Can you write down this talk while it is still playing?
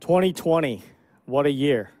2020, what a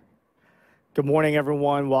year. Good morning,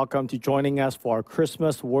 everyone. Welcome to joining us for our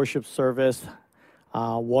Christmas worship service.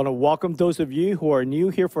 I want to welcome those of you who are new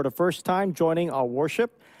here for the first time joining our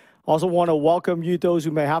worship. Also want to welcome you, those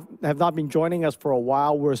who may have not been joining us for a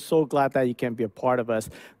while. We're so glad that you can be a part of us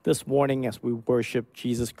this morning as we worship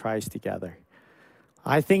Jesus Christ together.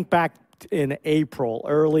 I think back in April,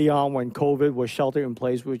 early on when COVID was shelter in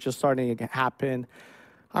place, was just starting to happen.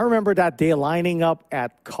 I remember that day lining up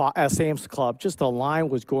at Sam's Club. Just the line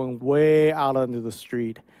was going way out onto the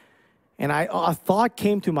street. And a thought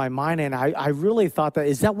came to my mind, and I really thought that,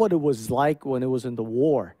 is that what it was like when it was in the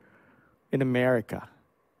war in America?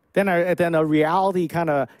 Then a reality kind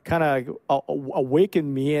of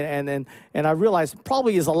awakened me, and I realized it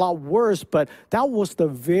probably is a lot worse, but that was the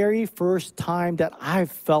very first time that I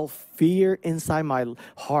felt fear inside my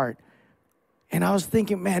heart. And I was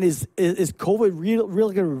thinking, man, is COVID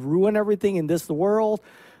really going to ruin everything in this world?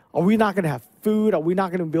 Are we not going to have food? Are we not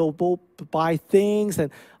going to be able to buy things?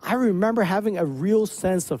 And I remember having a real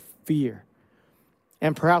sense of fear.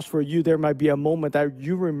 And perhaps for you, there might be a moment that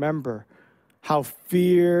you remember how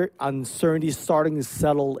fear, uncertainty is starting to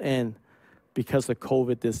settle in because of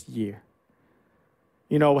COVID this year.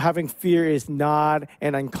 You know, having fear is not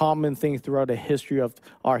an uncommon thing throughout the history of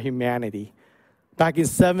our humanity. Back in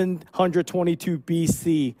 722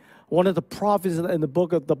 BC, one of the prophets in the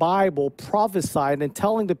book of the Bible prophesied and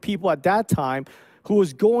telling the people at that time who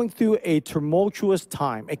was going through a tumultuous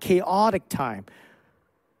time, a chaotic time.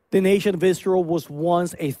 The nation of Israel was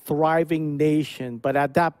once a thriving nation, but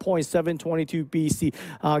at that point, 722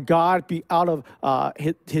 BC, God, out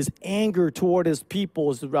of his anger toward his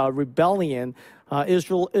people's rebellion,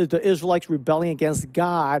 the Israelites rebelling against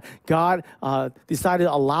God, God decided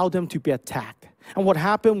to allow them to be attacked. And what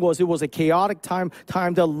happened was it was a chaotic time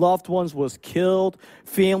that loved ones was killed,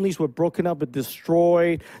 families were broken up and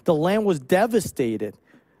destroyed, the land was devastated.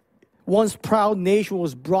 Once proud nation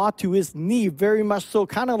was brought to its knee, very much so,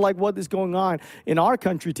 kind of like what is going on in our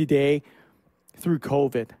country today through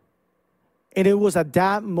COVID. And it was at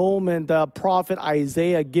that moment the prophet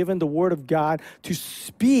Isaiah given the word of God to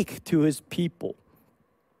speak to his people,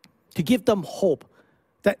 to give them hope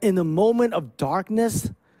that in the moment of darkness,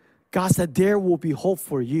 God said, there will be hope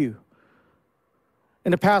for you.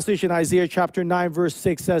 In the passage in Isaiah chapter 9, verse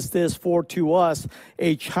 6 says this, for to us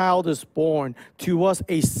a child is born, to us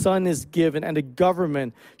a son is given, and the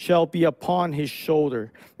government shall be upon his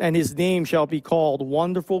shoulder, and his name shall be called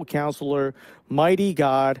Wonderful Counselor, Mighty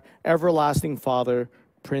God, Everlasting Father,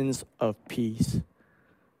 Prince of Peace.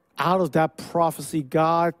 Out of that prophecy,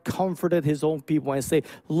 God comforted his own people and said,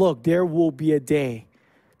 look, there will be a day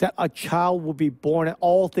that a child will be born and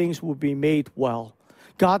all things will be made well.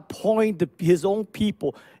 God pointed his own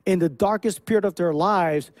people in the darkest period of their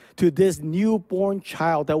lives to this newborn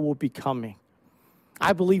child that will be coming.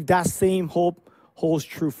 I believe that same hope holds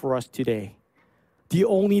true for us today. The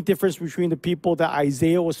only difference between the people that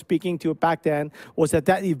Isaiah was speaking to back then was that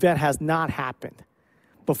event has not happened.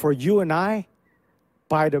 But for you and I,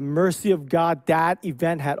 by the mercy of God, that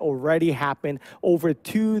event had already happened over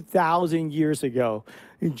 2,000 years ago.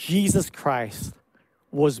 Jesus Christ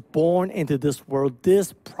was born into this world.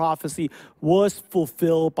 This prophecy was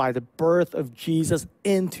fulfilled by the birth of Jesus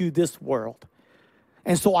into this world.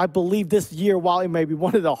 And so I believe this year, while it may be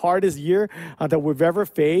one of the hardest years that we've ever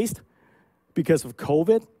faced because of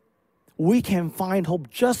COVID, we can find hope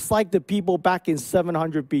just like the people back in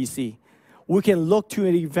 700 BC. We can look to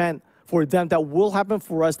an event for them that will happen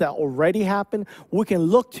for us that already happened. We can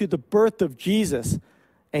look to the birth of Jesus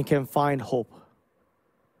and can find hope.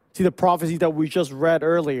 See, the prophecy that we just read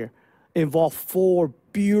earlier involved 4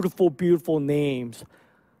 beautiful, beautiful names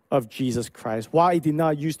of Jesus Christ. While it did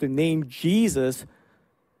not use the name Jesus,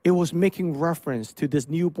 it was making reference to this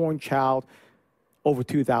newborn child over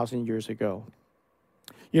 2,000 years ago.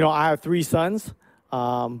 You know, I have 3 sons.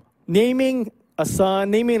 Naming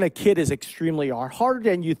a kid is extremely hard, harder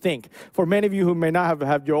than you think. For many of you who may not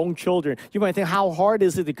have your own children, you might think, how hard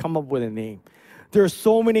is it to come up with a name? There are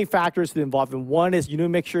so many factors involved, and one is you need to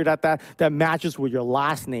make sure that matches with your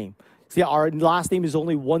last name. See, our last name is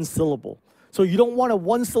only 1 syllable. So you don't want a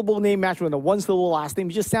 1-syllable name match with a 1-syllable last name.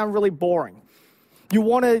 You just sound really boring. You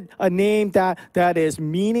want a name that is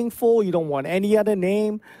meaningful. You don't want any other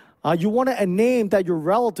name. You want a name that your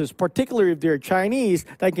relatives, particularly if they're Chinese,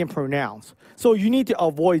 that can pronounce. So you need to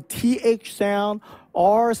avoid TH sound,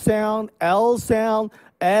 R sound, L sound,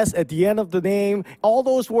 S at the end of the name. All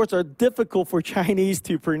those words are difficult for Chinese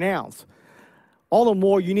to pronounce. All the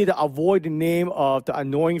more you need to avoid the name of the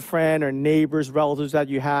annoying friend or neighbors, relatives that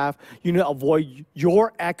you have. You need to avoid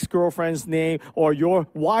your ex-girlfriend's name or your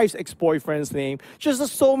wife's ex-boyfriend's name. Just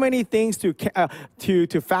there's so many things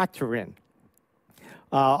to factor in.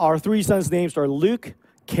 Our three sons' names are Luke,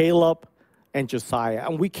 Caleb, and Josiah.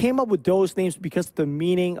 And we came up with those names because of the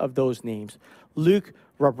meaning of those names. Luke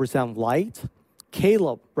represents light.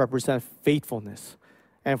 Caleb represents faithfulness.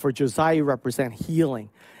 And for Josiah, represent healing.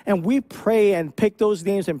 And we pray and pick those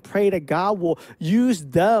names and pray that God will use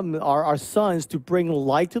them, our sons, to bring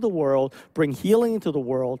light to the world, bring healing into the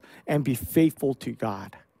world, and be faithful to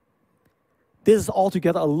God. This is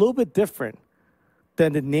altogether a little bit different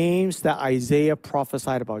than the names that Isaiah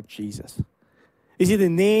prophesied about Jesus. You see, the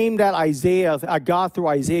name that God through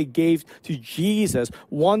Isaiah gave to Jesus,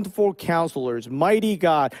 Wonderful Counselors, Mighty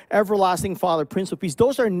God, Everlasting Father, Prince of Peace,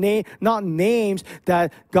 those are not names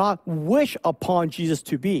that God wished upon Jesus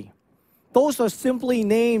to be. Those are simply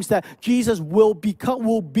names that Jesus will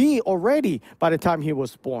be already by the time he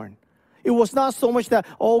was born. It was not so much that,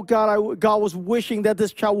 oh God, God was wishing that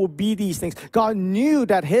this child would be these things. God knew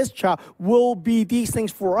that his child will be these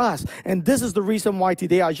things for us. And this is the reason why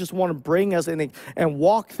today I just want to bring us in and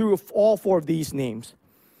walk through all four of these names.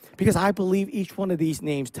 Because I believe each one of these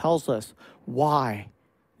names tells us why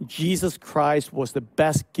Jesus Christ was the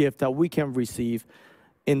best gift that we can receive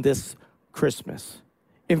in this Christmas.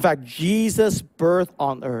 In fact, Jesus' birth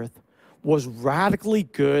on earth was radically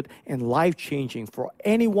good and life-changing for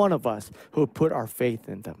any one of us who put our faith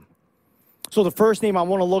in them. So the first name I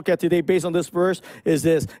want to look at today based on this verse is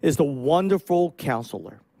the Wonderful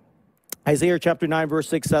Counselor. Isaiah chapter 9 verse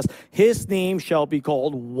 6 says, his name shall be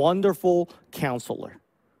called Wonderful Counselor.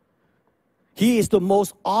 He is the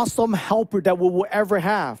most awesome helper that we will ever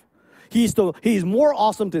have. He's more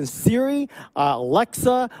awesome than Siri,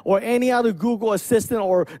 Alexa, or any other Google assistant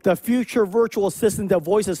or the future virtual assistant, the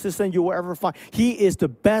voice assistant you will ever find. He is the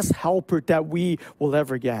best helper that we will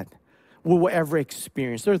ever get, we will ever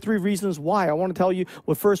experience. There are three reasons why. I want to tell you,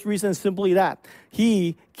 the first reason is simply that.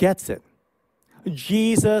 He gets it.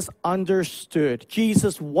 Jesus understood.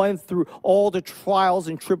 Jesus went through all the trials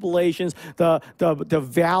and tribulations, the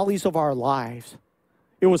valleys of our lives.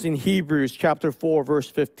 It was in Hebrews chapter 4,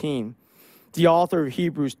 verse 15. The author of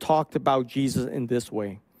Hebrews talked about Jesus in this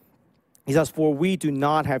way. He says, for we do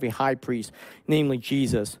not have a high priest, namely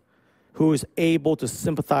Jesus, who is able to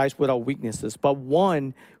sympathize with our weaknesses, but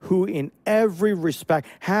one who in every respect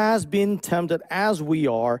has been tempted as we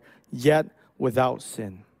are, yet without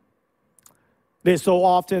sin. There's so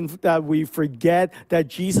often that we forget that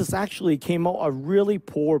Jesus actually came out of a really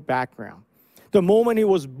poor background. The moment he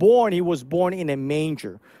was born in a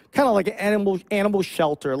manger, kind of like an animal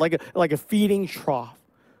shelter, like a feeding trough.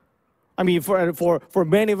 I mean, for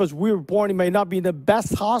many of us, we were born, it may not be in the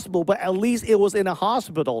best hospital, but at least it was in a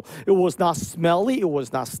hospital. It was not smelly, it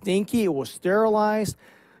was not stinky, it was sterilized.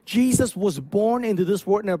 Jesus was born into this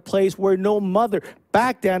world in a place where no mother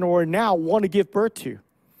back then or now want to give birth to.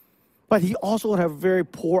 But he also had a very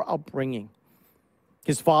poor upbringing.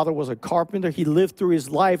 His father was a carpenter. He lived through his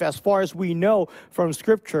life, as far as we know from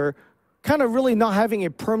Scripture, kind of really not having a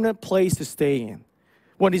permanent place to stay in.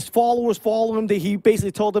 When his followers followed him, he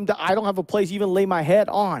basically told them that I don't have a place to even lay my head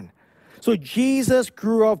on. So Jesus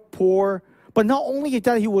grew up poor, but not only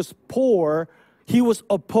that he was poor, he was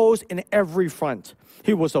opposed in every front.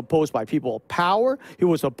 He was opposed by people of power. He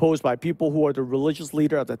was opposed by people who were the religious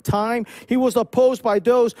leader at the time. He was opposed by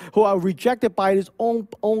those who are rejected by his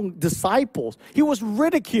own disciples. He was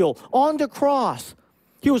ridiculed on the cross.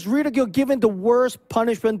 He was ridiculed, given the worst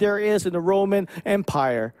punishment there is in the Roman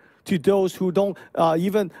Empire to those who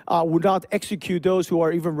would not execute those who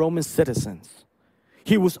are even Roman citizens.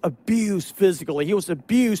 He was abused physically. He was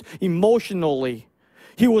abused emotionally.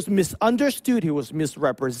 He was misunderstood. He was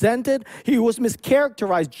misrepresented. He was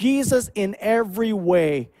mischaracterized. Jesus, in every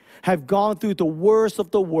way, have gone through the worst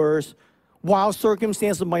of the worst. While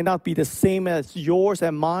circumstances might not be the same as yours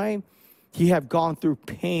and mine, he have gone through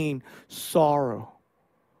pain, sorrow.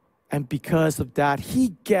 And because of that,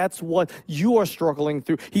 he gets what you are struggling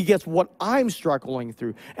through. He gets what I'm struggling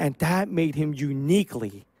through. And that made him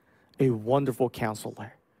uniquely a wonderful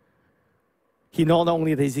counselor. He not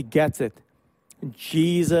only does he gets it,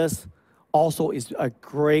 Jesus also is a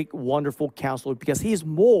great, wonderful counselor because he is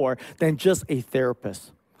more than just a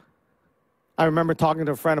therapist. I remember talking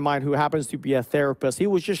to a friend of mine who happens to be a therapist. He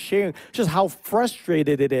was just sharing just how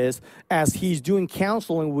frustrated it is as he's doing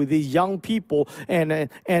counseling with these young people. And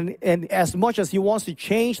as much as he wants to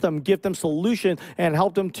change them, give them solution, and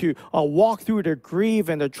help them to walk through their grief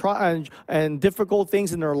and and difficult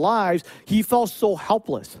things in their lives, he felt so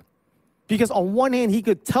helpless. Because on one hand, he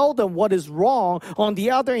could tell them what is wrong. On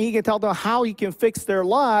the other hand, he can tell them how he can fix their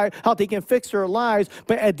life, how they can fix their lives.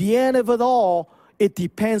 But at the end of it all, it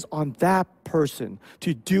depends on that person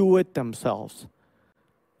to do it themselves.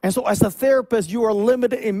 And so as a therapist, you are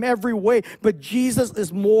limited in every way. But Jesus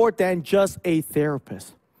is more than just a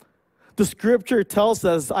therapist. The scripture tells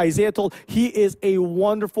us, Isaiah told, he is a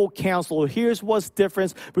wonderful counselor. Here's what's the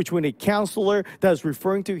difference between a counselor that is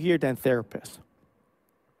referring to here than therapist.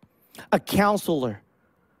 A counselor,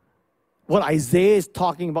 what Isaiah is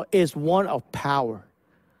talking about, is one of power.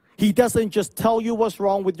 He doesn't just tell you what's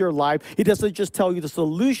wrong with your life. He doesn't just tell you the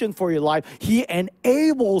solution for your life. He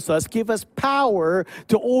enables us, gives us power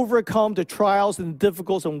to overcome the trials and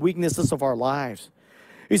difficulties and weaknesses of our lives.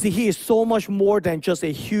 You see, he is so much more than just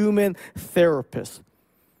a human therapist.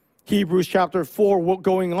 Hebrews chapter 4,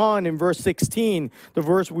 going on in verse 16, the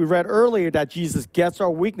verse we read earlier, that Jesus gets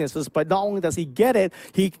our weaknesses, but not only does he get it,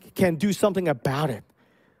 he can do something about it.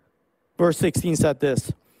 Verse 16 said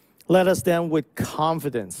this, let us then with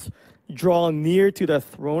confidence draw near to the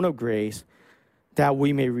throne of grace, that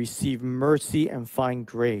we may receive mercy and find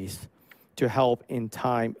grace to help in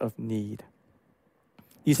time of need.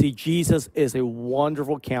 You see, Jesus is a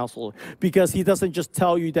wonderful counselor because he doesn't just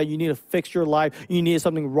tell you that you need to fix your life, you need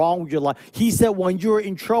something wrong with your life. He said when you're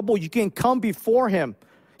in trouble, you can come before him.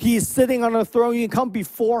 He is sitting on a throne. You can come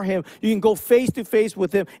before him. You can go face to face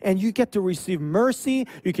with him, and you get to receive mercy.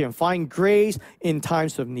 You can find grace in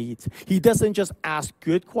times of need. He doesn't just ask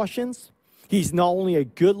good questions. He's not only a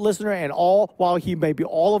good listener, and while he may be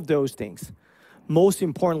all of those things, most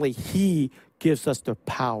importantly, he gives us the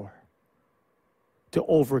power to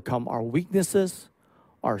overcome our weaknesses,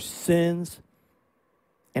 our sins,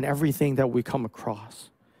 and everything that we come across.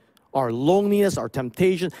 Our loneliness, our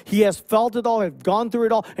temptations. He has felt it all, has gone through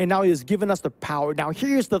it all, and now he has given us the power. Now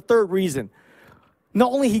here's the third reason.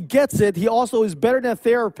 Not only he gets it, he also is better than a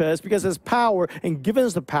therapist because his power and given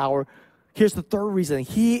us the power. Here's the third reason.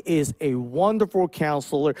 He is a wonderful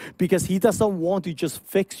counselor because he doesn't want to just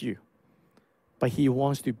fix you, but he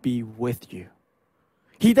wants to be with you.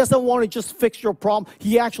 He doesn't want to just fix your problem.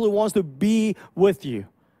 He actually wants to be with you.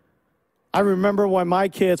 I remember when my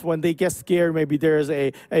kids, when they get scared, maybe there's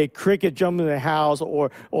a cricket jumping in the house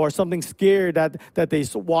or something scared that they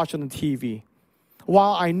watch on the TV.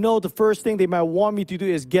 While I know the first thing they might want me to do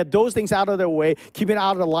is get those things out of their way, keep it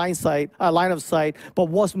out of the line of sight. But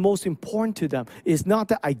what's most important to them is not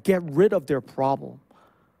that I get rid of their problem,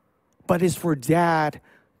 but it's for dad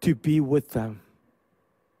to be with them,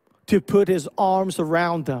 to put his arms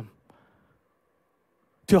around them,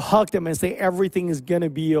 to hug them and say everything is going to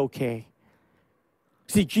be okay.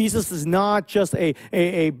 See, Jesus is not just a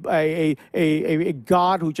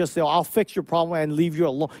God who just says, I'll fix your problem and leave you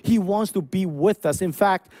alone. He wants to be with us. In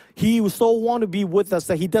fact, he so wants to be with us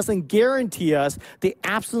that he doesn't guarantee us the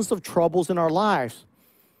absence of troubles in our lives,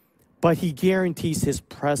 but he guarantees his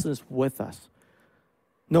presence with us,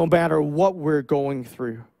 no matter what we're going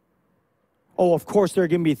through. Oh, of course, there are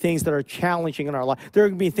going to be things that are challenging in our life. There are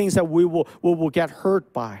going to be things that we will get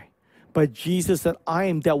hurt by. But Jesus said, I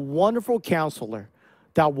am that wonderful counselor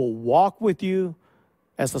that will walk with you,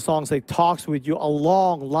 as the song says, talks with you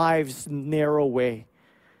along life's narrow way.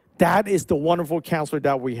 That is the wonderful counselor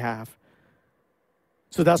that we have.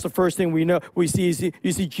 So that's the first thing we know. We see,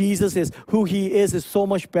 you see, Jesus is who he is so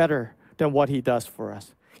much better than what he does for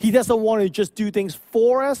us. He doesn't want to just do things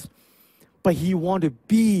for us, but he wants to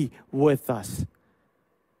be with us.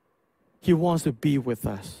 He wants to be with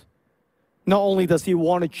us. Not only does he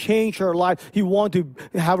want to change our life, he wants to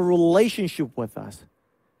have a relationship with us.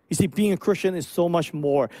 You see, being a Christian is so much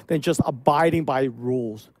more than just abiding by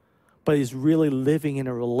rules, but it's really living in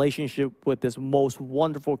a relationship with this most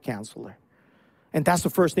wonderful counselor. And that's the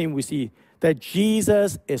first thing we see, that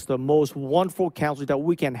Jesus is the most wonderful counselor that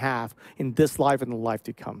we can have in this life and the life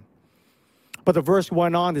to come. But the verse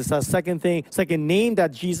went on, is the second name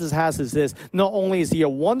that Jesus has is this. Not only is he a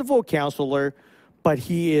wonderful counselor, but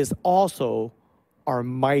he is also our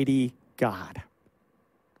mighty God.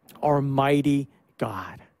 Our mighty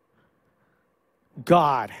God.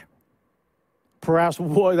 God. Perhaps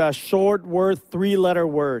what a short word, three-letter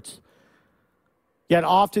words. Yet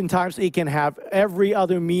oftentimes it can have every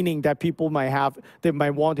other meaning that people might have, they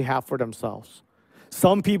might want to have for themselves.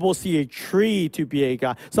 Some people see a tree to be a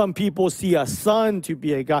God. Some people see a sun to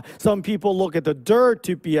be a God. Some people look at the dirt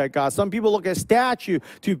to be a God. Some people look at a statue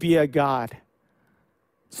to be a God.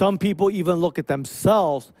 Some people even look at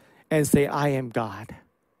themselves and say, I am God.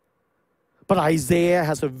 But Isaiah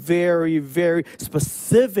has a very, very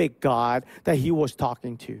specific God that he was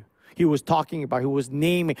talking to. he was talking about. He was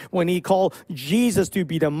naming. When he called Jesus to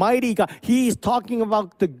be the mighty God, he's talking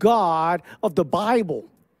about the God of the Bible.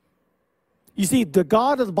 You see, the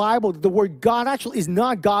God of the Bible, the word God actually is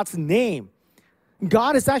not God's name.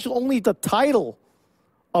 God is actually only the title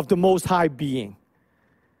of the Most High Being.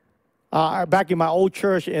 Back in my old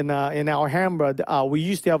church in Alhambra, we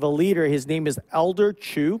used to have a leader. His name is Elder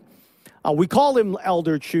Chu. We call him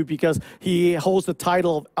Elder Chu because he holds the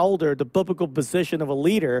title of elder, the biblical position of a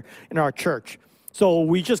leader in our church. So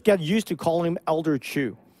we just get used to calling him Elder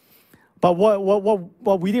Chu. But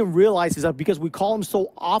what we didn't realize is that because we call him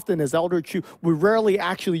so often as Elder Chu, we rarely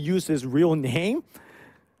actually use his real name.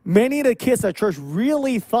 Many of the kids at church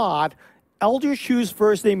really thought Elder Chu's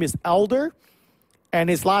first name is Elder and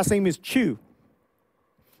his last name is Chu.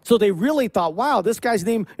 So they really thought, wow, this guy's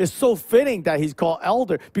name is so fitting that he's called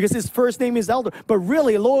Elder because his first name is Elder. But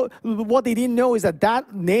really, what they didn't know is that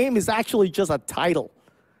that name is actually just a title.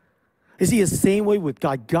 You see, the same way with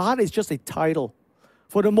God. God is just a title.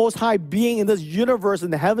 For the Most High Being in this universe,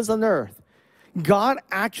 in the heavens and earth, God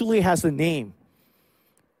actually has a name.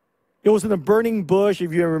 It was in a burning bush.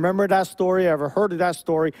 If you remember that story, ever heard of that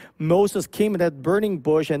story, Moses came in that burning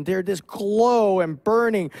bush, and there's this glow and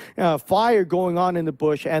burning fire going on in the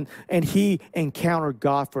bush, and he encountered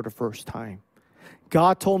God for the first time.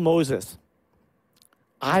 God told Moses,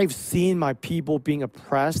 I've seen my people being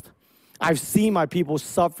oppressed. I've seen my people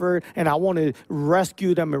suffer, and I want to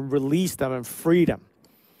rescue them and release them and free them.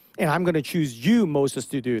 And I'm going to choose you, Moses,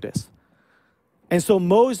 to do this. And so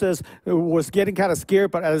Moses was getting kind of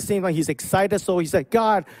scared, but at the same time, he's excited. So he said,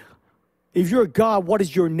 God, if you're God, what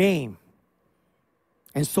is your name?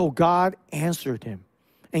 And so God answered him.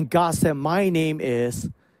 And God said, my name is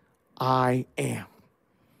I Am.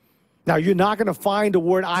 Now, you're not going to find the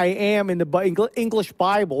word I am in the English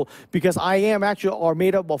Bible because I am actually are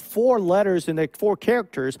made up of 4 letters and 4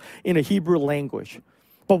 characters in the Hebrew language.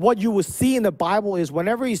 But what you will see in the Bible is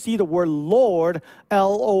whenever you see the word Lord,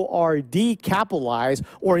 L-O-R-D, capitalized,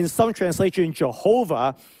 or in some translation,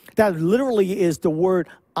 Jehovah, that literally is the word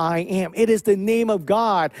I am. It is the name of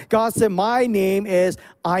God. God said, my name is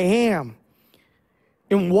I Am.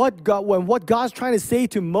 And what God's trying to say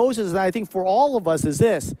to Moses, and I think for all of us, is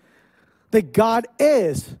this, that God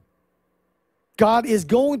is. God is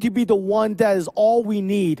going to be the one that is all we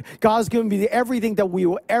need. God is going to be everything that we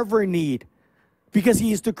will ever need. Because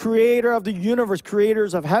he is the creator of the universe,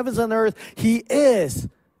 creators of heavens and earth. He is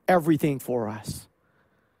everything for us.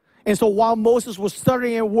 And so while Moses was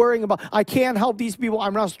studying and worrying about, I can't help these people,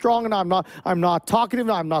 I'm not strong enough, I'm not talkative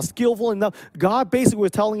enough, I'm not skillful enough, God basically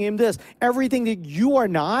was telling him this, everything that you are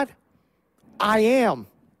not, I am.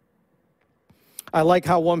 I like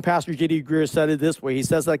how one pastor, J.D. Greer, said it this way. He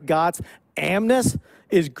says that God's amness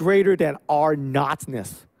is greater than our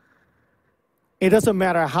notness. It doesn't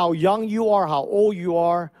matter how young you are, how old you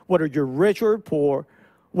are, whether you're rich or poor,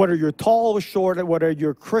 whether you're tall or short, whether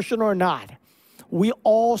you're Christian or not. We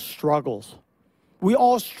all struggle. We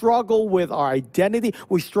all struggle with our identity.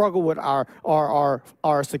 We struggle with our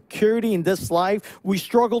security in this life. We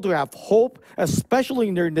struggle to have hope,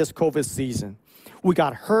 especially during this COVID season. We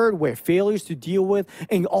got hurt, we have failures to deal with,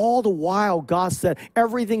 and all the while God said,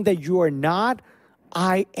 everything that you are not,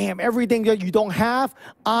 I am. Everything that you don't have,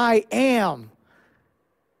 I am.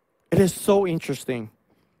 It is so interesting.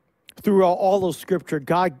 Throughout all of Scripture,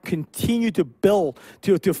 God continued to build,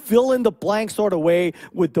 to fill in the blank sort of way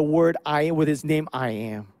with the word I am, with his name I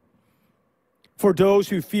am. For those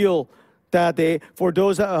who feel that for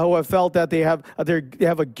those who have felt that they have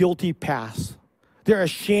a guilty past, they're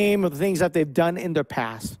ashamed of the things that they've done in their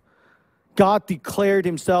past. God declared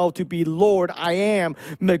himself to be Lord, I am,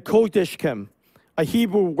 Mekodeshkem. A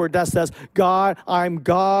Hebrew word that says, God, I'm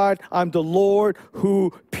the Lord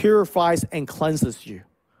who purifies and cleanses you.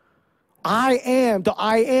 I am. The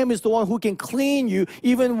I am is the one who can clean you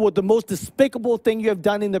even with the most despicable thing you have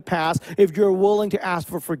done in the past if you're willing to ask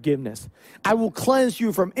for forgiveness. I will cleanse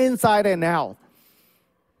you from inside and out.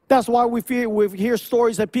 That's why we hear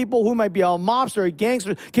stories that people who might be a mobster or a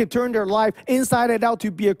gangster can turn their life inside and out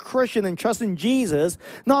to be a Christian and trust in Jesus,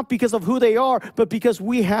 not because of who they are, but because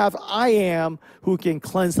we have I am who can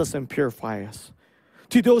cleanse us and purify us.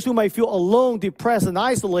 To those who might feel alone, depressed, and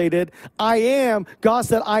isolated, I am, God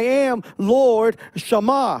said, I am Lord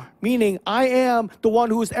Shammah, meaning I am the one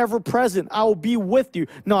who is ever present. I will be with you,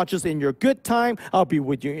 not just in your good time, I'll be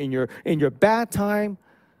with you in your bad time.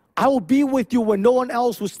 I will be with you when no one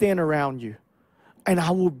else will stand around you. And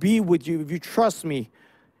I will be with you if you trust me,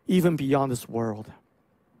 even beyond this world.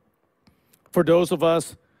 For those of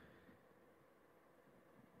us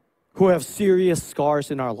who have serious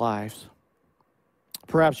scars in our lives,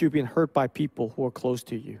 perhaps you've been hurt by people who are close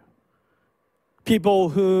to you. People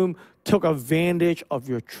whom took advantage of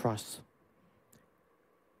your trust.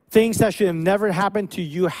 Things that should have never happened to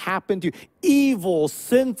you happened to you. Evil,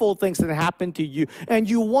 sinful things that happened to you. And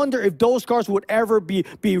you wonder if those scars would ever be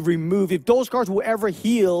removed, if those scars would ever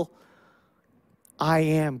heal. I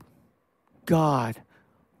am God.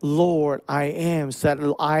 Lord, I am, said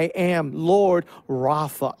I am Lord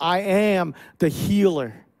Rapha. I am the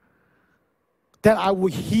healer. That I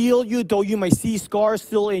will heal you, though you may see scars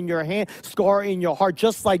still in your hand, scar in your heart.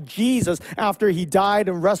 Just like Jesus, after he died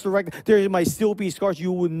and resurrected, there might still be scars.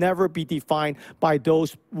 You will never be defined by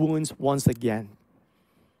those wounds once again.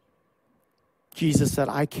 Jesus said,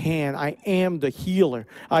 I am the healer.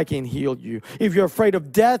 I can heal you. If you're afraid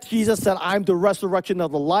of death, Jesus said, I'm the resurrection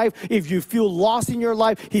of the life. If you feel lost in your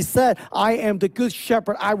life, he said, I am the good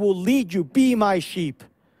shepherd. I will lead you. Be my sheep.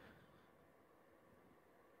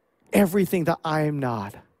 Everything that I am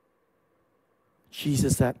not,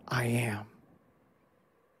 Jesus said, I am.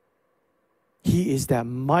 He is that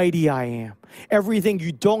mighty I am. Everything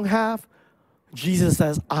you don't have, Jesus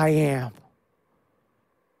says, I am.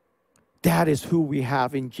 That is who we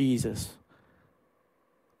have in Jesus.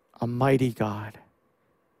 A mighty God.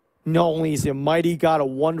 Not only is he a mighty God, a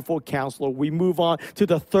wonderful counselor, we move on to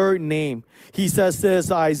the third name. He says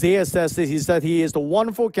this, Isaiah says this, he said he is the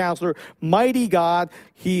wonderful counselor, mighty God.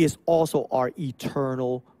 He is also our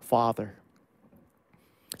eternal Father.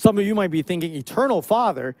 Some of you might be thinking, eternal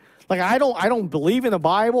Father? Like, I don't believe in the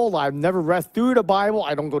Bible. I've never read through the Bible.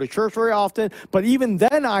 I don't go to church very often. But even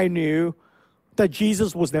then I knew that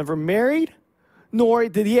Jesus was never married, nor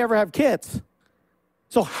did he ever have kids.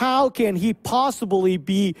 So how can he possibly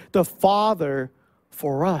be the Father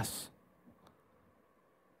for us?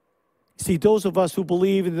 See, those of us who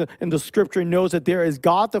believe in the Scripture knows that there is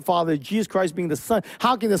God the Father, Jesus Christ being the Son.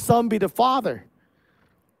 How can the Son be the Father?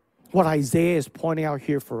 What Isaiah is pointing out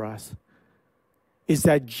here for us is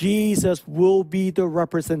that Jesus will be the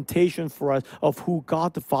representation for us of who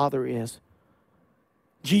God the Father is.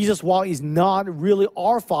 Jesus, while he's not really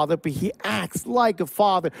our Father, but he acts like a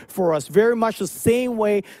father for us, very much the same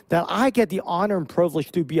way that I get the honor and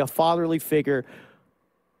privilege to be a fatherly figure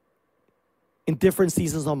in different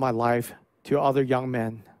seasons of my life to other young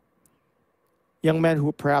men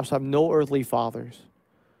who perhaps have no earthly fathers,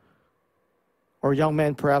 or young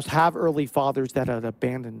men perhaps have earthly fathers that had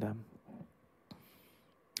abandoned them.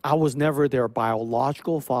 I was never their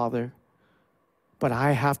biological father, but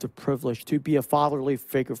I have the privilege to be a fatherly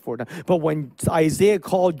figure for them. But when Isaiah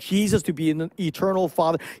called Jesus to be an eternal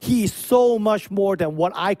Father, he is so much more than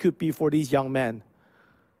what I could be for these young men.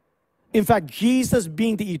 In fact, Jesus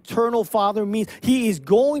being the eternal Father means he is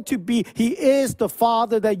the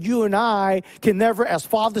Father that you and I can never, as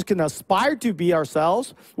fathers, can aspire to be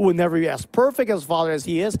ourselves. We will never be as perfect as Father as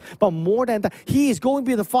he is. But more than that, he is going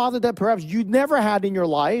to be the Father that perhaps you never had in your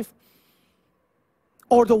life,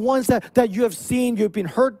 or the ones that you have seen, you've been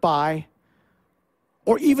hurt by,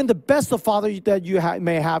 or even the best of father that you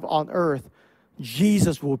may have on earth.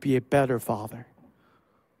 Jesus will be a better Father.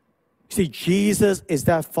 See, Jesus is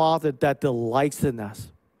that Father that delights in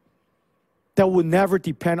us, that will never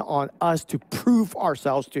depend on us to prove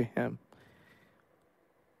ourselves to him.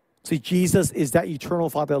 See, Jesus is that eternal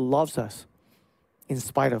Father that loves us in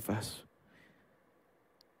spite of us.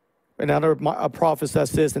 Another prophet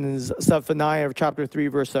says this in Zephaniah chapter 3,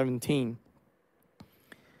 verse 17.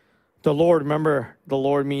 The Lord, remember, the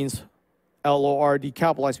Lord means L-O-R-D,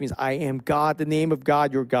 capitalized, means I am God. The name of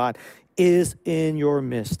God, your God, is in your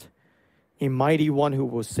midst, a mighty one who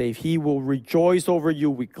will save. He will rejoice over you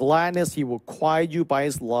with gladness. He will quiet you by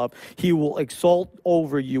his love. He will exult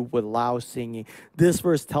over you with loud singing. This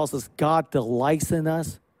verse tells us God delights in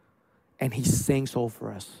us, and he sings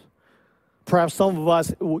over us. Perhaps some of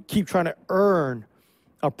us will keep trying to earn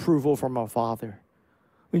approval from our Father.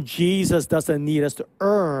 Jesus doesn't need us to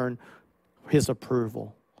earn his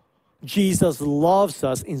approval. Jesus loves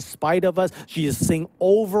us in spite of us. Jesus sings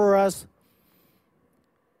over us.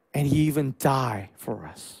 And he even died for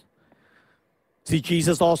us. See,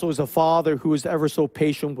 Jesus also is a Father who is ever so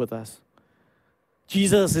patient with us.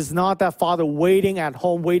 Jesus is not that Father waiting at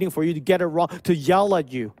home, waiting for you to get it wrong, to yell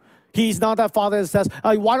at you. He's not that Father that says,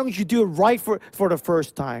 why don't you do it right for the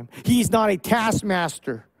first time? He's not a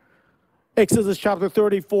taskmaster. Exodus chapter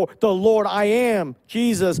 34, the Lord I am,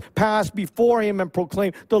 Jesus, passed before him and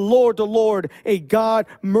proclaimed, the Lord, a God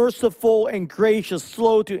merciful and gracious,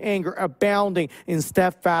 slow to anger, abounding in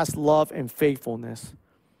steadfast love and faithfulness.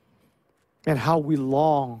 And how we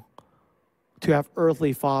long to have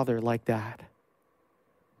earthly Father like that.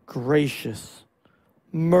 Gracious,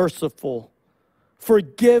 merciful,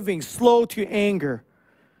 forgiving, slow to anger,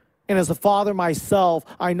 And as a father myself,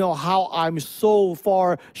 I know how I'm so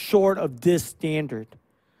far short of this standard.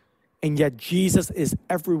 And yet Jesus is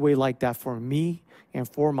every way like that for me and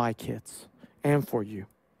for my kids and for you.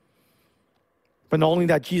 But not only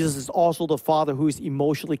that, Jesus is also the Father who is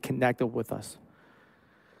emotionally connected with us.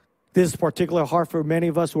 This is particularly hard for many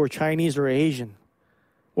of us who are Chinese or Asian.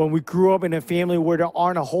 When we grew up in a family where there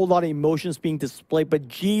aren't a whole lot of emotions being displayed, but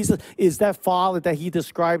Jesus is that Father that he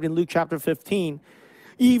described in Luke chapter 15.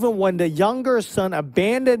 Even when the younger son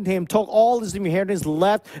abandoned him, took all his inheritance,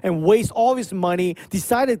 left and wasted all his money,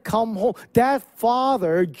 decided to come home. That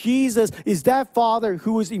Father, Jesus, is that Father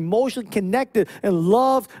who is emotionally connected and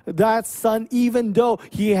loved that son even though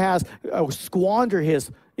he has squandered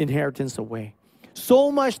his inheritance away.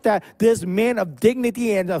 So much that this man of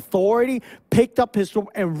dignity and authority picked up his sword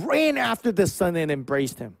and ran after the son and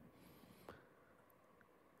embraced him.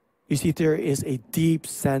 You see, there is a deep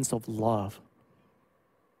sense of love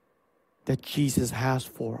that Jesus has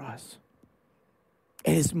for us.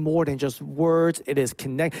 It is more than just words. It is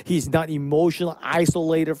connect. He's not emotional,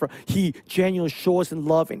 isolated. He genuinely shows in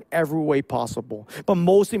love in every way possible. But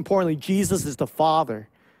most importantly, Jesus is the Father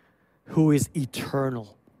who is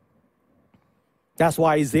eternal. That's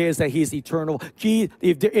why Isaiah said he is eternal.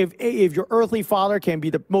 If your earthly father can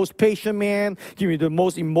be the most patient man, can be the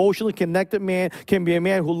most emotionally connected man, can be a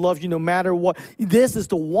man who loves you no matter what, this is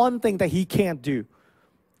the one thing that he can't do.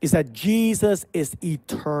 Is that Jesus is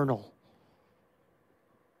eternal.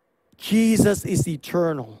 Jesus is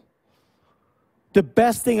eternal. The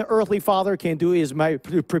best thing an earthly father can do is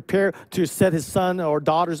prepare to set his son or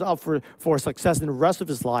daughters up for success in the rest of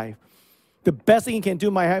his life. The best thing he can do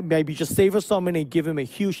might maybe just save us some money and give him a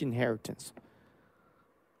huge inheritance.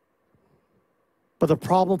 But the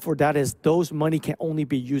problem for that is those money can only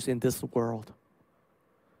be used in this world.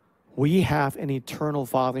 We have an eternal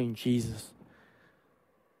Father in Jesus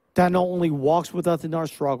that not only walks with us in our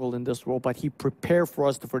struggle in this world, but he prepared for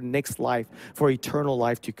us for the next life, for eternal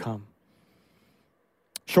life to come.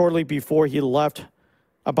 Shortly before he left,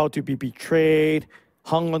 about to be betrayed,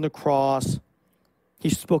 hung on the cross, he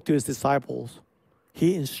spoke to his disciples.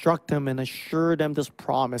 He instructed them and assured them this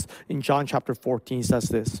promise. In John chapter 14, he says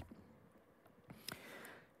this.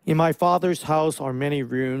 In my Father's house are many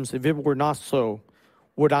rooms. If it were not so,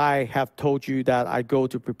 would I have told you that I go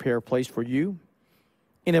to prepare a place for you?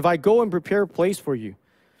 And if I go and prepare a place for you,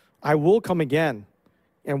 I will come again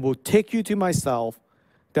and will take you to myself,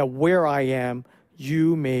 that where I am,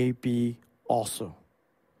 you may be also.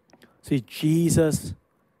 See, Jesus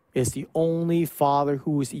is the only Father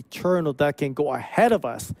who is eternal that can go ahead of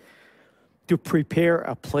us to prepare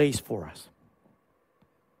a place for us.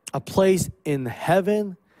 A place in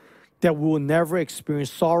heaven that we will never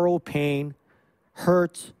experience sorrow, pain,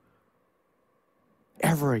 hurt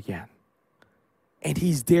ever again. And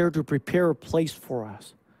he's there to prepare a place for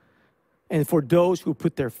us. And for those who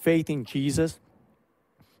put their faith in Jesus,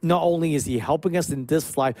 not only is he helping us in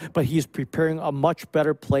this life, but he's preparing a much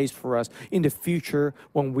better place for us in the future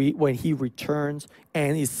when he returns.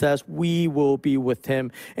 And he says we will be with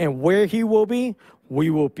him. And where he will be,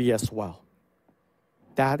 we will be as well.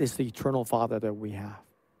 That is the eternal Father that we have.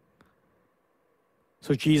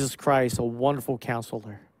 So Jesus Christ, a wonderful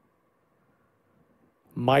counselor,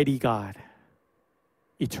 mighty God,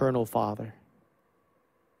 eternal Father.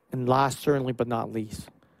 And last, certainly but not least,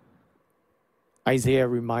 Isaiah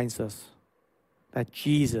reminds us that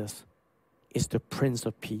Jesus is the Prince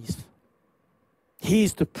of Peace.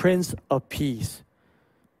 He's the Prince of Peace.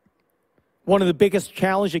 One of the biggest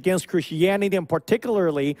challenges against Christianity, and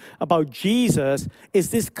particularly about Jesus,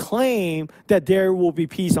 is this claim that there will be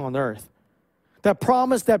peace on earth. That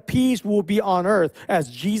promise that peace will be on earth as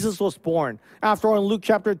Jesus was born. After all, in Luke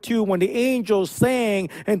chapter 2, when the angels sang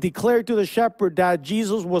and declared to the shepherd that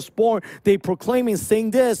Jesus was born, they proclaim and sing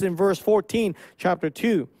this in verse 14, chapter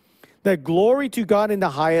 2. That glory to God in the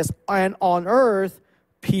highest, and on earth,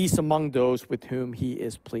 peace among those with whom he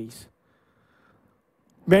is pleased.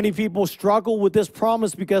 Many people struggle with this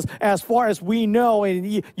promise because as far as we know,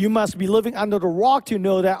 and you must be living under the rock to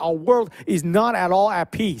know that our world is not at all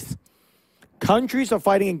at peace. Countries are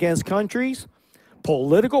fighting against countries.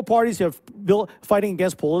 Political parties are fighting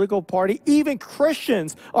against political parties. Even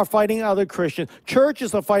Christians are fighting other Christians.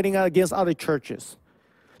 Churches are fighting against other churches.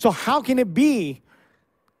 So how can it be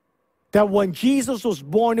that when Jesus was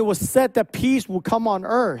born, it was said that peace will come on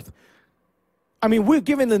earth? I mean, we've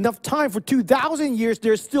given enough time for 2,000 years.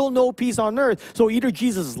 There's still no peace on earth. So either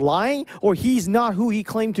Jesus is lying or he's not who he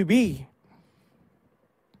claimed to be.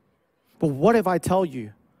 But what if I tell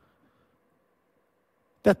you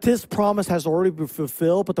that this promise has already been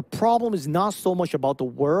fulfilled, but the problem is not so much about the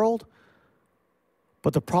world,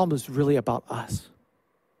 But the problem is really about us.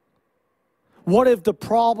 What if the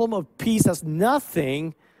problem of peace has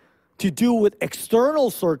nothing to do with external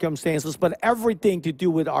circumstances, but everything to do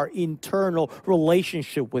with our internal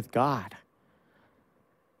relationship with God?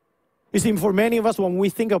 You see, for many of us, when we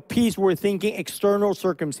think of peace, we're thinking external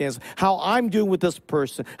circumstances, how I'm doing with this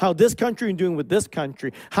person, how this country is doing with this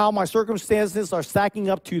country, how my circumstances are stacking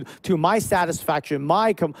up to my satisfaction,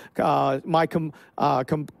 my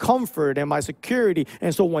comfort and my security.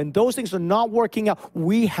 And so when those things are not working out,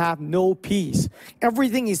 we have no peace.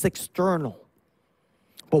 Everything is external.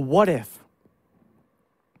 But what if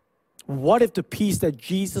the peace that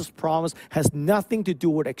Jesus promised has nothing to do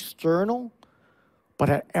with external, but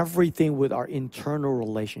had everything with our internal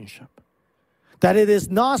relationship? That it is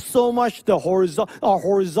not so much our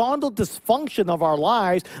horizontal dysfunction of our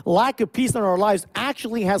lives, lack of peace in our lives,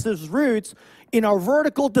 actually has its roots in our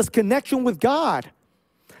vertical disconnection with God.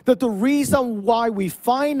 That the reason why we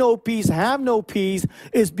find no peace, have no peace,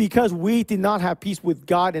 is because we did not have peace with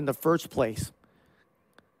God in the first place.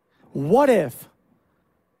 What if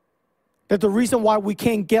that the reason why we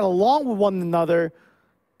can't get along with one another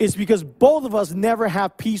is because both of us never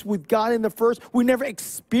have peace with God in the first, we never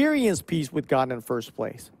experienced peace with God in the first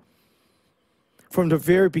place. From the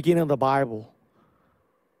very beginning of the Bible,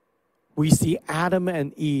 we see Adam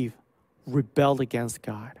and Eve rebelled against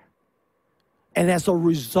God. And as a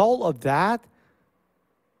result of that,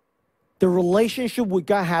 the relationship with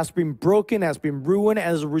God has been broken, has been ruined.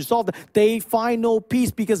 As a result, they find no peace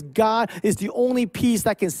because God is the only peace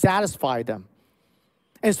that can satisfy them.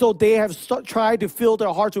 And so they have tried to fill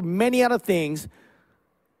their hearts with many other things,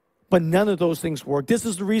 but none of those things work. This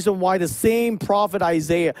is the reason why the same prophet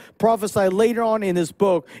Isaiah prophesied later on in his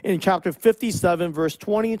book, in chapter 57, verse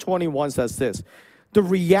 20 and 21, says this: the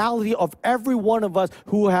reality of every one of us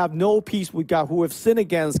who have no peace with God, who have sinned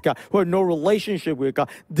against God, who have no relationship with God,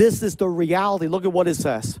 this is the reality. Look at what it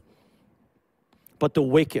says. But the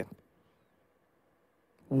wicked,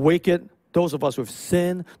 those of us who have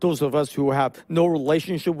sinned, those of us who have no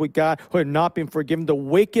relationship with God, who have not been forgiven, the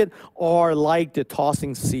wicked are like the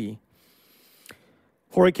tossing sea,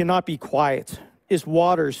 for it cannot be quiet. Its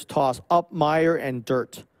waters toss up mire and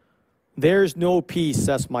dirt. There is no peace,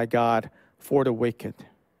 says my God, for the wicked.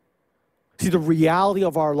 See, the reality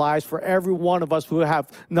of our lives, for every one of us who have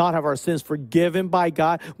not have our sins forgiven by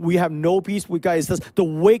God, we have no peace with God. It says the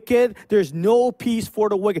wicked, there's no peace for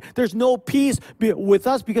the wicked. There's no peace with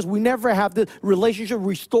us because we never have the relationship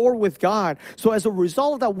restored with God. So as a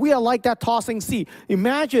result of that, we are like that tossing sea.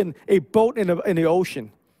 Imagine a boat in the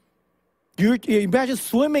ocean. You imagine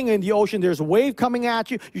swimming in the ocean. There's a wave coming at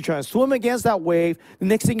you. You're trying to swim against that wave. The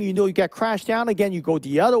next thing you know, you get crashed down again. You go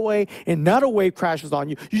the other way. Another wave crashes on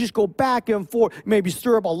you. You just go back and forth. Maybe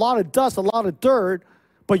stir up a lot of dust, a lot of dirt,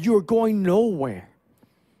 but you are going nowhere.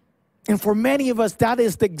 And for many of us, that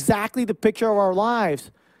is exactly the picture of our lives.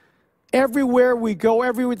 Everywhere we go,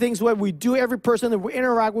 everything we do, every person that we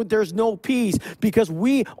interact with, there's no peace because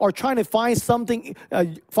we are trying to find something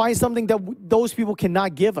that those people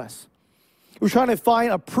cannot give us. We're trying to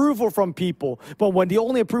find approval from people, but when the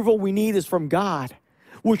only approval we need is from God.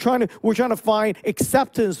 We're trying to find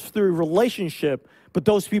acceptance through relationship, but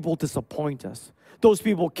those people disappoint us. Those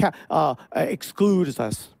people exclude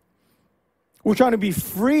us. We're trying to be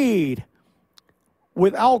freed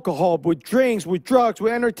with alcohol, with drinks, with drugs,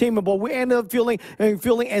 with entertainment, but we end up feeling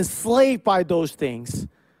enslaved by those things,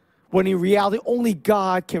 when in reality, only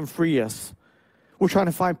God can free us. We're trying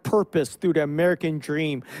to find purpose through the American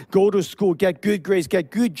dream. Go to school, get good grades,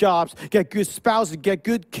 get good jobs, get good spouses, get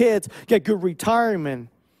good kids, get good retirement.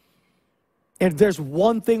 And if there's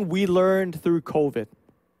one thing we learned through COVID,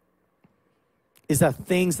 is that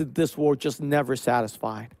things that this world just never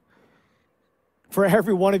satisfied. For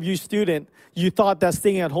every one of you student, you thought that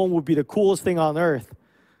staying at home would be the coolest thing on earth.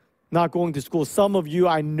 Not going to school. Some of you,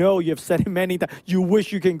 I know you've said it many times, you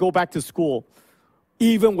wish you can go back to school,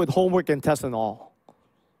 even with homework and tests and all.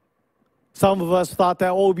 Some of us thought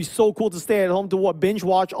that, it would be so cool to stay at home to binge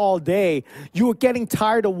watch all day. You were getting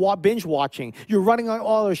tired of binge watching. You're running on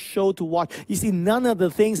all a show to watch. You see, none of the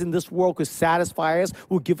things in this world could satisfy us,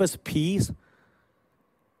 will give us peace.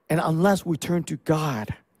 And unless we turn to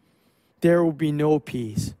God, there will be no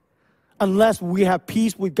peace. Unless we have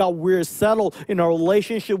peace with God, we're settled in our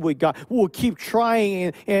relationship with God. We'll keep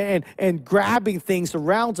trying and grabbing things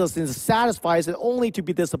around us and satisfy us, and only to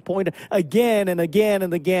be disappointed again and again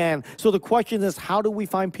and again. So the question is, how do we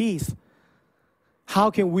find peace?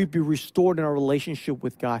 How can we be restored in our relationship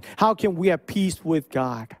with God? How can we have peace with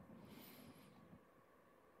God?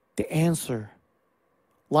 The answer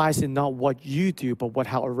lies in not what you do, but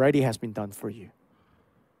what already has been done for you.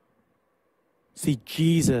 See,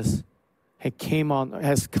 Jesus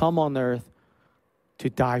has come on earth to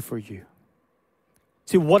die for you.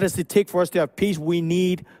 See, what does it take for us to have peace? We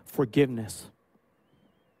need forgiveness.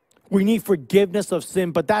 We need forgiveness of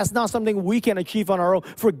sin, but that's not something we can achieve on our own.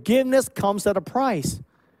 Forgiveness comes at a price.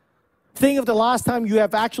 Think of the last time you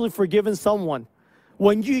have actually forgiven someone.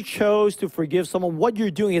 When you chose to forgive someone, what you're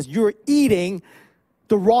doing is you're eating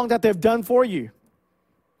the wrong that they've done for you.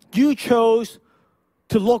 You chose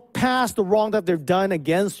to look past the wrong that they've done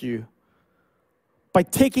against you by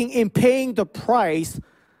taking and paying the price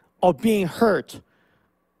of being hurt,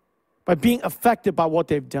 by being affected by what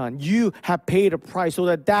they've done. You have paid a price so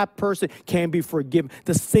that that person can be forgiven.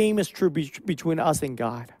 The same is true between us and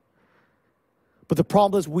God. But the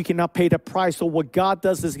problem is we cannot pay the price. So what God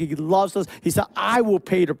does is He loves us. He said, I will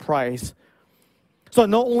pay the price. So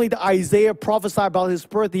not only did Isaiah prophesy about His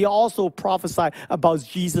birth, he also prophesied about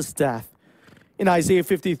Jesus' death. In Isaiah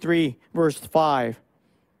 53, verse 5.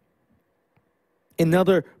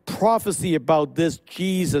 Another prophecy about this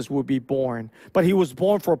Jesus would be born. But He was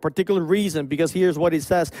born for a particular reason, because here's what it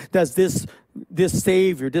says, that this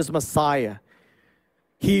Savior, this Messiah,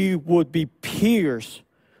 He would be pierced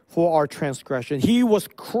for our transgression. He was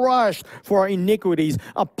crushed for our iniquities.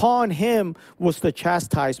 Upon Him was the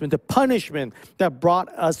chastisement, the punishment that brought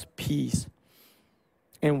us peace.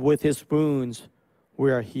 And with His wounds,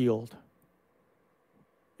 we are healed.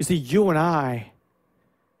 You see, you and I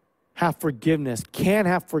have forgiveness, can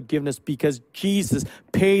have forgiveness because Jesus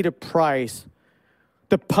paid a price.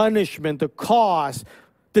 The punishment, the cost,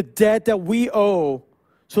 the debt that we owe,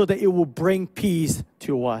 so that it will bring peace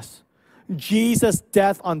to us. Jesus'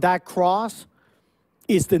 death on that cross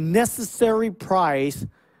is the necessary price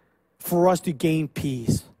for us to gain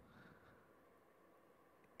peace.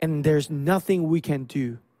 And there's nothing we can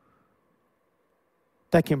do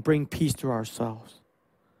that can bring peace to ourselves.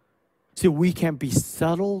 See, we can be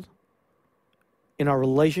settled in our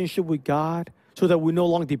relationship with God so that we no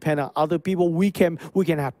longer depend on other people. We can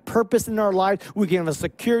have purpose in our life. We can have a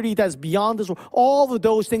security that's beyond this world. All of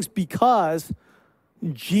those things because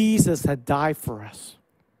Jesus had died for us.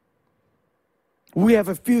 We have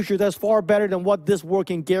a future that's far better than what this world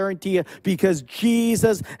can guarantee because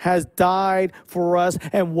Jesus has died for us.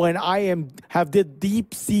 And when I have the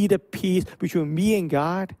deep-seated peace between me and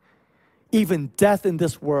God, even death in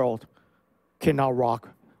this world cannot rock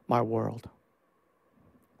my world.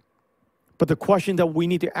 But the question that we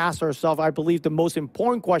need to ask ourselves, I believe the most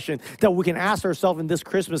important question that we can ask ourselves in this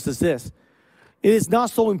Christmas is this. It is not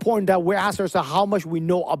so important that we ask ourselves how much we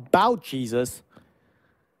know about Jesus,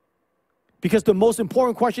 because the most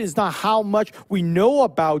important question is not how much we know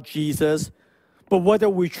about Jesus, but whether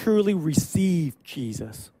we truly receive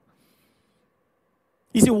Jesus.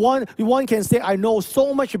 You see, one can say, I know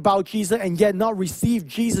so much about Jesus and yet not receive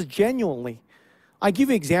Jesus genuinely. I give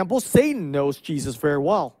you an example. Satan knows Jesus very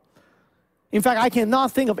well. In fact, I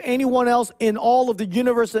cannot think of anyone else in all of the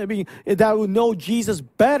universe that would know Jesus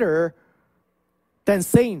better than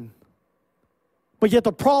Satan. But yet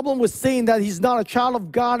the problem with saying that he's not a child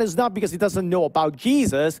of God is not because he doesn't know about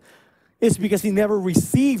Jesus. It's because he never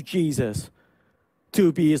received Jesus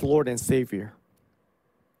to be his Lord and Savior.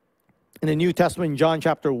 In the New Testament, John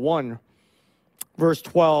chapter 1, verse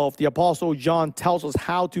 12, the Apostle John tells us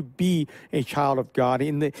how to be a child of God.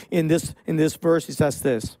 In this verse, he says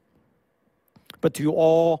this, but to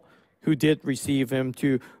all who did receive him,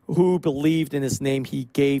 to who believed in his name, he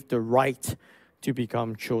gave the right to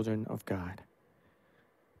become children of God.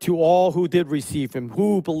 To all who did receive him,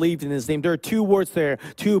 who believed in his name. There are two words there,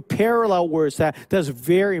 two parallel words that's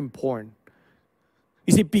very important.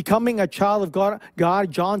 You see, becoming a child of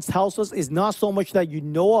God, John tells us, is not so much that you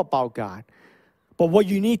know about God. But what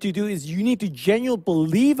you need to do is you need to genuinely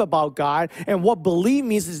believe about God. And what believe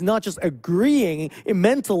means is not just agreeing,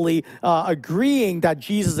 mentally agreeing that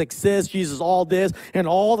Jesus exists, Jesus all this, and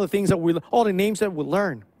all the things all the names that we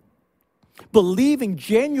learn. Believing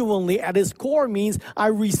genuinely at his core means I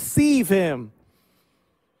receive him.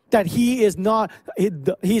 That he's not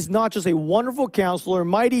just a wonderful counselor,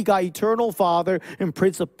 mighty God, eternal Father, and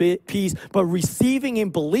Prince of Peace, but receiving him,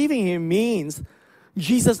 believing him means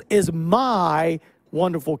Jesus is my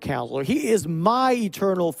wonderful counselor. He is my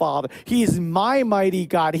eternal Father. He is my mighty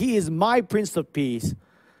God. He is my Prince of Peace.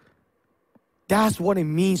 That's what it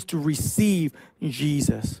means to receive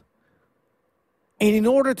Jesus. And in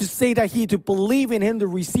order to say that to believe in him, to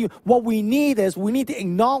receive, what we need to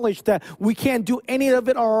acknowledge that we can't do any of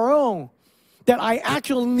it on our own. That I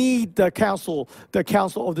actually need the counsel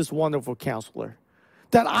of this wonderful counselor.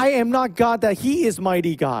 That I am not God, that he is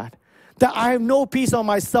mighty God. That I have no peace on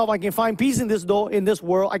myself. I can find peace in this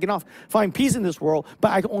world. I cannot find peace in this world,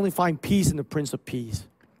 but I can only find peace in the Prince of Peace.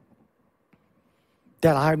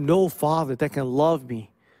 That I have no Father that can love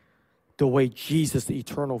me the way Jesus, the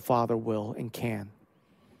eternal Father, will and can.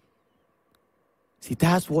 See,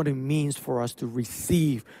 that's what it means for us to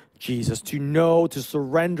receive Jesus, to know, to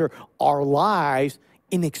surrender our lives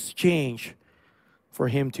in exchange for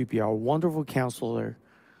Him to be our wonderful Counselor,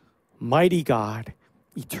 mighty God,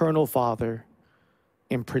 eternal Father,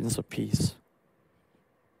 and Prince of Peace.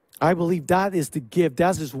 I believe that is the gift.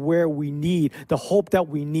 That is where we need, the hope that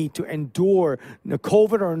we need to endure the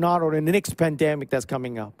COVID or not, or the next pandemic that's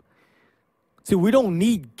coming up. See, we don't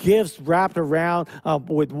need gifts wrapped around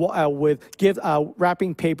with gift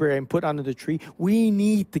wrapping paper and put under the tree. We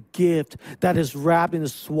need the gift that is wrapped in a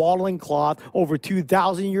swaddling cloth over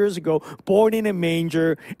 2,000 years ago, born in a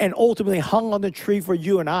manger, and ultimately hung on the tree for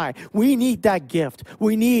you and I. We need that gift.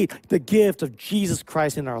 We need the gift of Jesus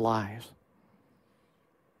Christ in our lives.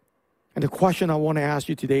 And the question I want to ask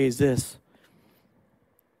you today is this: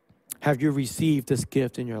 have you received this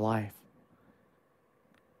gift in your life?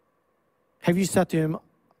 Have you said to Him,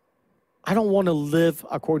 I don't want to live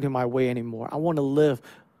according to my way anymore. I want to live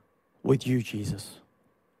with you, Jesus.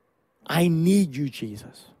 I need you,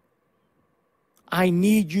 Jesus. I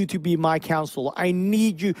need you to be my counselor. I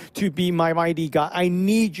need you to be my mighty God. I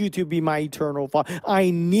need you to be my eternal Father. I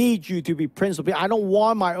need you to be Prince of Peace. I don't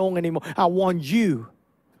want my own anymore. I want you.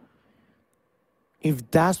 If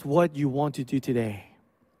that's what you want to do today,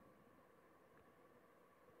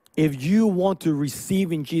 if you want to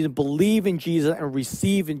receive in Jesus, believe in Jesus, and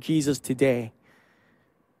receive in Jesus today,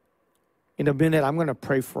 in a minute, I'm going to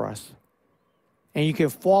pray for us. And you can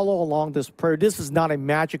follow along this prayer. This is not a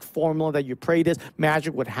magic formula that you pray this,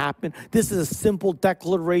 magic would happen. This is a simple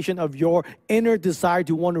declaration of your inner desire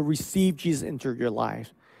to want to receive Jesus into your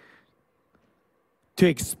life, to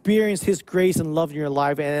experience His grace and love in your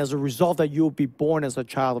life, and as a result that you will be born as a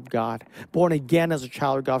child of God, born again as a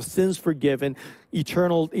child of God, sins forgiven,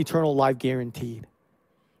 eternal life guaranteed.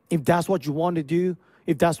 If that's what you want to do,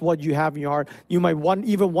 if that's what you have in your heart, you might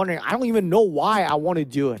even wondering, I don't even know why I want to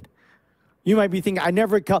do it. You might be thinking, I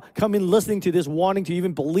never come in listening to this, wanting to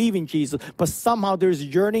even believe in Jesus, but somehow there's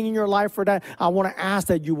yearning in your life for that. I want to ask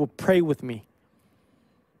that you will pray with me.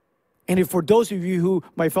 And if for those of you who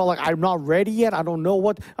might feel like I'm not ready yet, I don't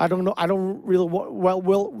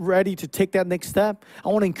really ready to take that next step, I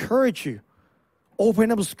want to encourage you.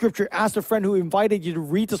 Open up the Scripture. Ask a friend who invited you to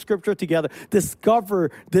read the Scripture together.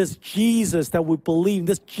 Discover this Jesus that we believe,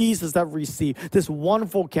 this Jesus that we receive, this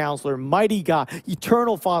wonderful Counselor, mighty God,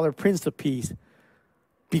 eternal Father, Prince of Peace,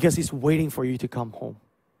 because He's waiting for you to come home.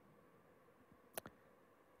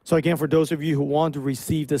 So again, for those of you who want to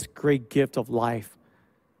receive this great gift of life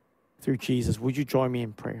through Jesus, would you join me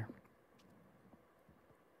in prayer?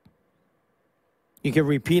 You can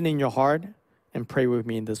repeat in your heart and pray with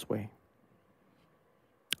me in this way.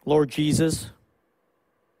 Lord Jesus,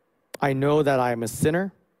 I know that I am a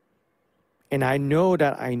sinner, and I know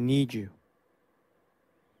that I need you.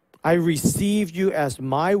 I receive you as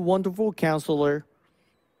my wonderful Counselor.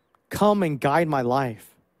 Come and guide my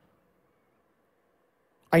life.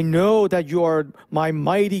 I know that you are my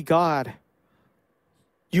mighty God.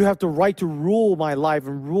 You have the right to rule my life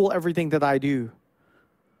and rule everything that I do.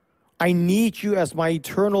 I need you as my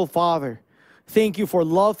eternal Father. Thank you for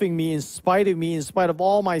loving me, in spite of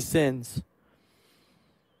all my sins.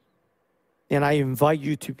 And I invite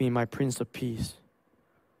you to be my Prince of Peace.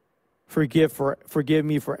 Forgive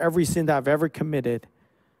me for every sin that I've ever committed,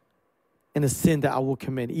 and the sin that I will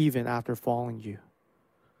commit even after following you.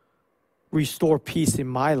 Restore peace in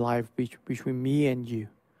my life between me and you,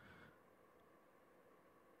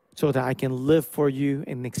 so that I can live for you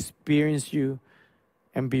and experience you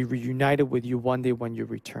and be reunited with you one day when you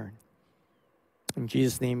return. In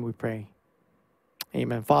Jesus' name we pray.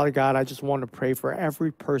 Amen. Father God, I just want to pray for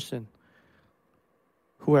every person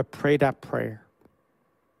who have prayed that prayer.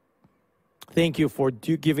 Thank you for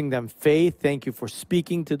giving them faith. Thank you for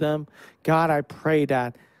speaking to them. God, I pray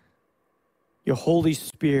that your Holy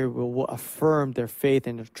Spirit will affirm their faith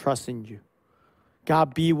and their trust in you.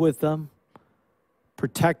 God, be with them.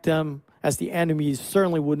 Protect them, as the enemy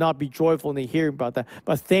certainly would not be joyful in hearing about that.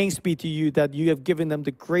 But thanks be to you that you have given them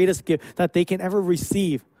the greatest gift that they can ever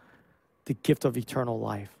receive, the gift of eternal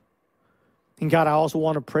life. And God, I also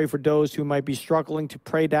want to pray for those who might be struggling to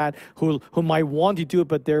pray that, who might want to do it,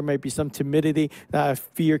 but there might be some timidity,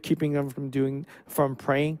 fear keeping them from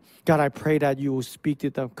praying. God, I pray that you will speak to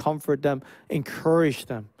them, comfort them, encourage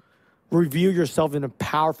them Reveal yourself in a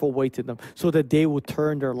powerful way to them so that they will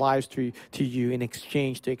turn their lives to you in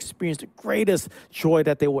exchange to experience the greatest joy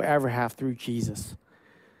that they will ever have through Jesus.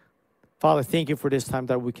 Father, thank you for this time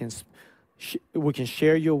that we can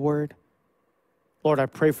share your word. Lord, I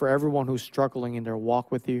pray for everyone who's struggling in their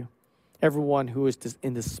walk with you, everyone who is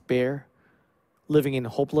in despair, living in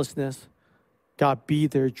hopelessness. God, be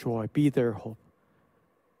their joy, be their hope.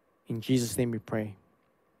 In Jesus' name we pray.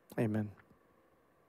 Amen.